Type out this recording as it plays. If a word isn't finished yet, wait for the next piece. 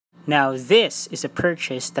Now this is a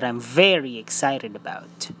purchase that I'm very excited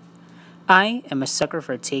about. I am a sucker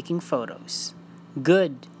for taking photos.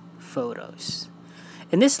 Good photos.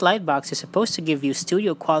 And this light box is supposed to give you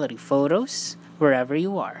studio quality photos wherever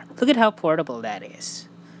you are. Look at how portable that is.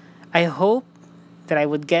 I hope that I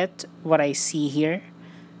would get what I see here.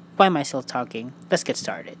 Why am I still talking? Let's get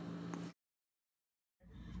started.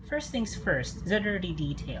 First things first, the dirty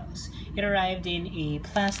details. It arrived in a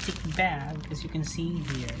plastic bag, as you can see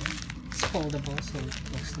here. It's foldable, so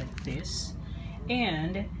it looks like this.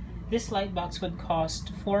 And this light box would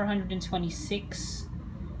cost 426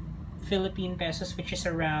 Philippine pesos, which is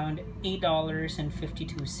around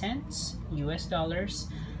 $8.52 US dollars.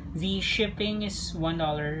 The shipping is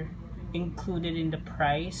 $1 included in the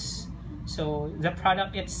price. So the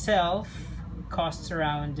product itself costs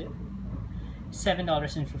around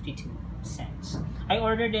 $7.52. I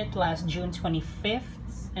ordered it last June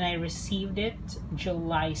 25th and I received it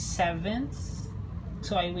July 7th.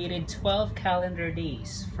 So I waited 12 calendar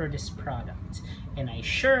days for this product and I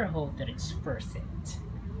sure hope that it's worth it.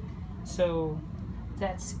 So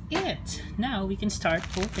that's it. Now we can start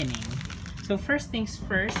opening. So first things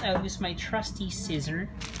first, I'll use my trusty scissor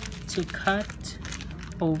to cut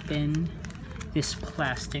open this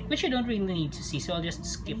plastic, which you don't really need to see, so I'll just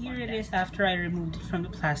skip. Here it is after I removed it from the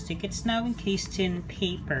plastic. It's now encased in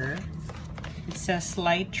paper. It says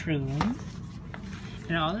Lightroom,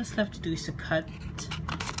 and all that's left to do is to cut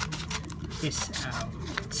this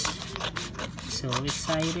out. So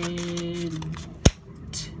excited.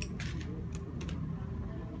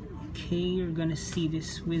 Okay, you're gonna see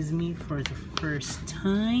this with me for the first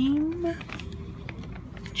time.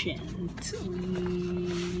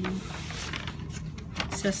 Gently.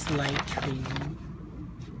 It says Lightroom.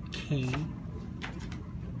 Okay.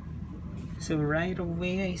 So right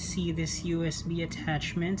away I see this USB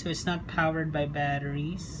attachment. So it's not powered by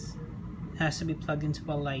batteries. It has to be plugged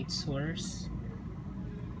into a light source.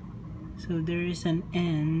 So there is an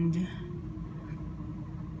end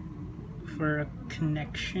for a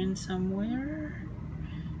connection somewhere.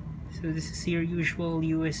 So this is your usual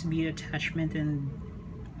USB attachment, and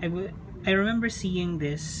I remember seeing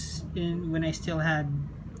this when I still had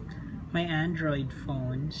my Android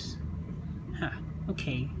phones.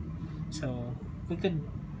 Okay, so we could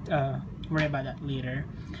worry about that later.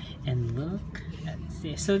 And look at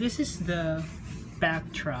this. So this is the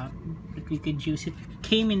backdrop that we could use. It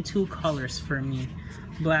came in two colors for me,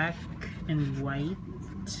 black and white.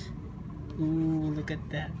 Ooh, look at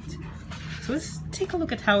that. So let's take a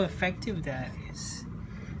look at how effective that is.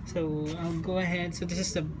 So I'll go ahead. So this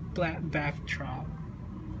is the black backdrop,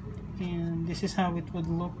 and this is how it would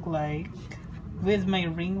look like with my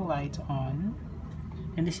ring light on,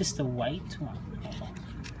 and this is the white one.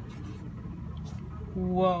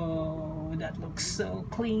 Whoa, that looks so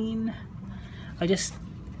clean. I just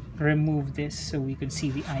remove this so we could see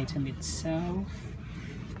the item itself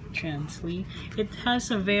gently. It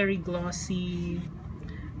has a very glossy,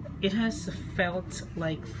 it has a felt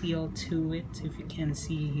like feel to it, if you can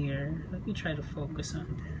see here. Let me try to focus on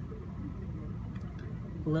that.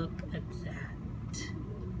 Look at that.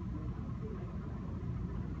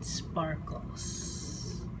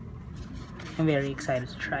 Sparkles. I'm very excited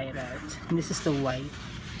to try it out. And this is the white.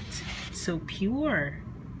 It's so pure.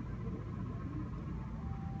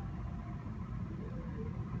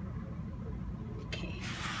 Okay.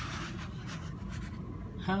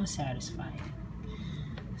 How satisfying.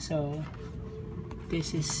 So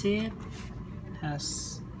this is it.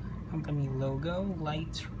 Has company logo,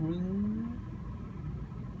 Lightroom.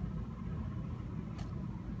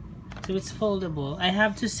 So it's foldable. I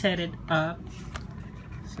have to set it up.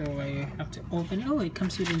 So I have to open. Oh, it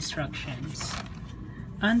comes with instructions.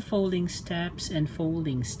 Unfolding steps and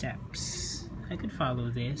folding steps. I could follow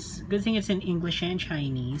this. Good thing it's in English and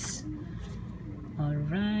Chinese.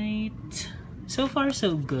 Alright. So far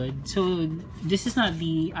so good. So this is not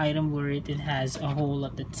the item where it has a hole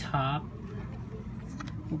at the top.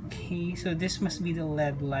 Okay, so this must be the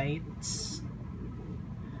LED lights.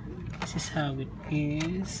 This is how it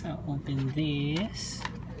is. I'll open this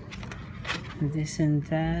and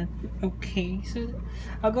that. Okay, so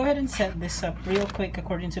I'll go ahead and set this up real quick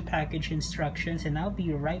according to package instructions, and I'll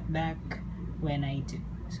be right back when I do.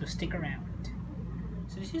 So stick around.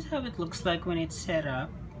 So this is how it looks like when it's set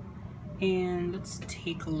up. And let's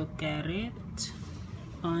take a look at it.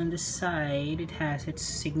 On the side, it has its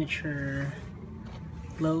signature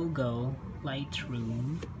logo,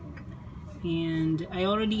 Lightroom. And I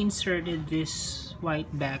already inserted this white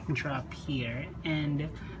backdrop here, and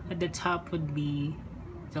at the top would be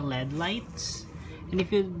the LED lights. And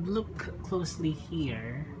if you look closely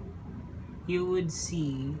here, you would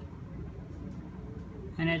see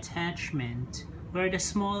an attachment where the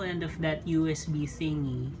small end of that USB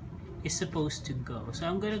thingy is supposed to go. So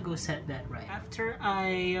I'm gonna go set that right. After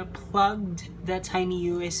I plugged that tiny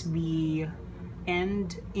USB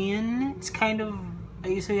end in, it's kind of,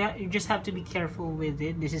 so you just have to be careful with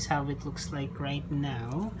it. This is how it looks like right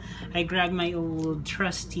now. I grabbed my old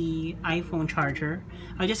trusty iPhone charger.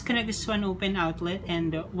 I'll just connect this to an open outlet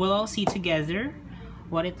and we'll all see together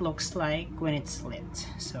what it looks like when it's lit.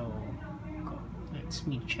 So let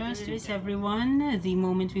me just do this, everyone. The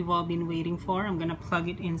moment we've all been waiting for. I'm gonna plug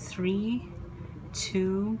it in 3,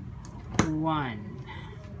 2, 1.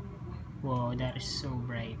 Whoa, that is so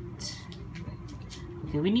bright.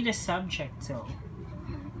 Okay, we need a subject though.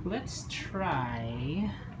 Let's try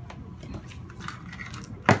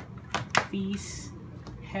these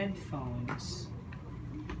headphones.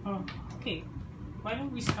 Oh, okay. Why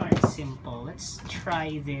don't we start simple? Let's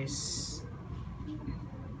try this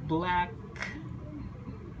black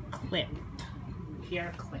clip,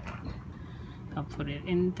 hair clip. I'll put it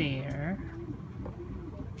in there.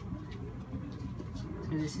 So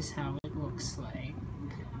this is how it looks like.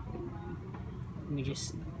 Let me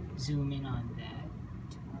just zoom in on that.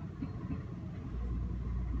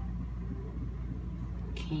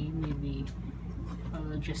 Okay, maybe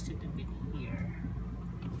I'll adjust it a bit here.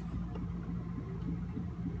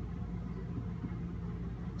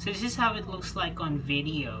 So this is how it looks like on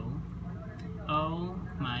video. Oh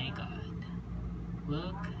my god.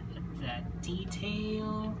 Look at that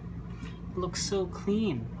detail. It looks so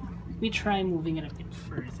clean. Let me try moving it a bit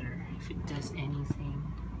further if it does anything.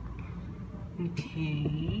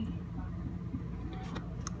 Okay.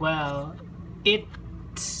 Well,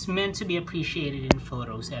 it's meant to be appreciated in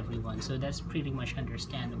photos, everyone, so that's pretty much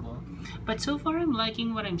understandable. But so far I'm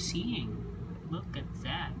liking what I'm seeing. Look at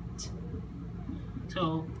that.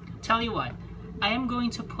 So, tell you what, I am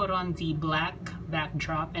going to put on the black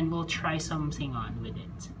backdrop and we'll try something on with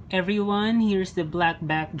it. Everyone, here's the black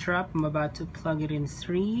backdrop. I'm about to plug it in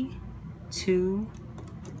 3, 2,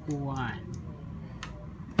 1.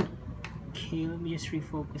 Okay, let me just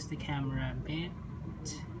refocus the camera a bit.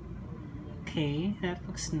 Okay, that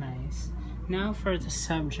looks nice. Now for the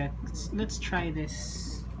subject, let's try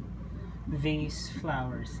this vase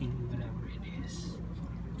flower thing, whatever it is.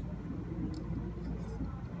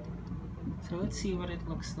 So let's see what it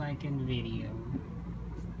looks like in video.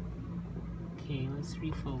 Okay, let's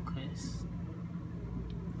refocus.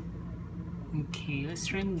 Okay, let's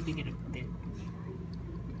try moving it a bit.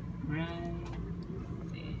 Right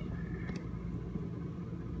there.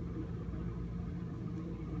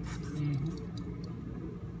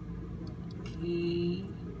 Okay,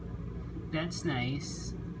 that's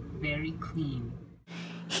nice. Very clean.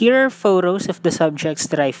 Here are photos of the subjects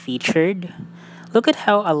that I featured. Look at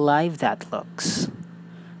how alive that looks.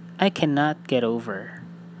 I cannot get over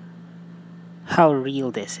how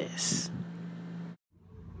real this is.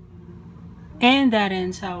 And that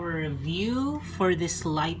ends our review for this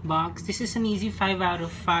light box. This is an easy 5 out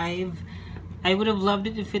of 5. I would have loved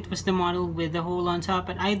it if it was the model with the hole on top,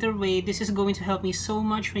 but either way, this is going to help me so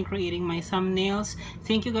much when creating my thumbnails.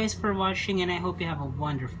 Thank you guys for watching and I hope you have a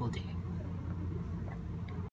wonderful day.